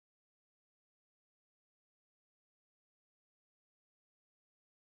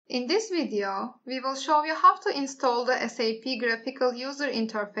In this video, we will show you how to install the SAP Graphical User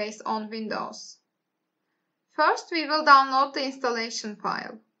Interface on Windows. First, we will download the installation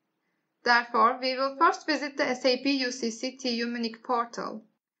file. Therefore, we will first visit the SAP UCC TU Munich portal.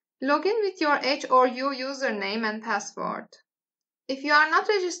 Log in with your H or U username and password. If you are not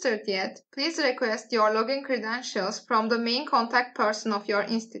registered yet, please request your login credentials from the main contact person of your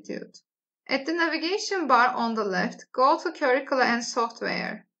institute. At the navigation bar on the left, go to Curricula and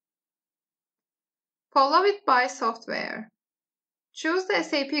Software. Follow it by Software. Choose the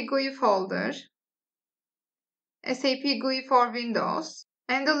SAP GUI folder, SAP GUI for Windows,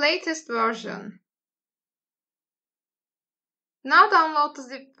 and the latest version. Now download the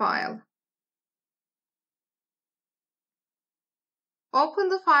zip file. Open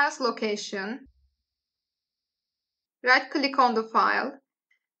the file's location, right-click on the file,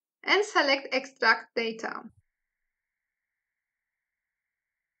 and select Extract Data.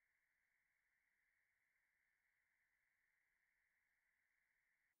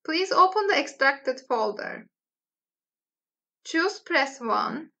 Please open the extracted folder. Choose Press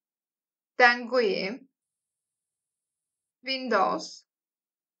 1, then GUI, Windows,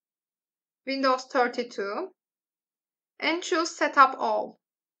 Windows 32, and choose Setup All.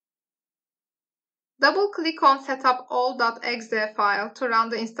 Double-click on setupall.exe file to run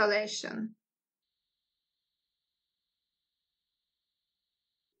the installation.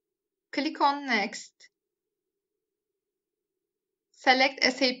 Click on Next. Select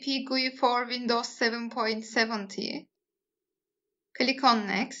SAP GUI for Windows 7.70. Click on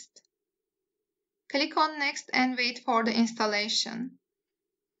Next. Click on Next and wait for the installation.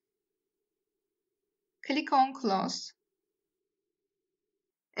 Click on Close.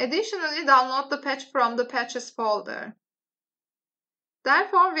 Additionally, download the patch from the Patches folder.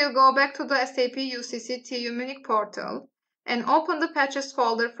 Therefore, we'll go back to the SAP UCC TU Munich portal and open the Patches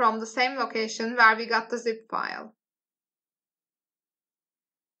folder from the same location where we got the zip file.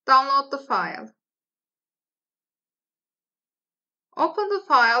 Download the file. Open the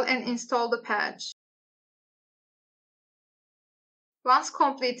file and install the patch. Once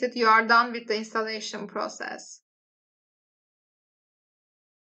completed, you are done with the installation process.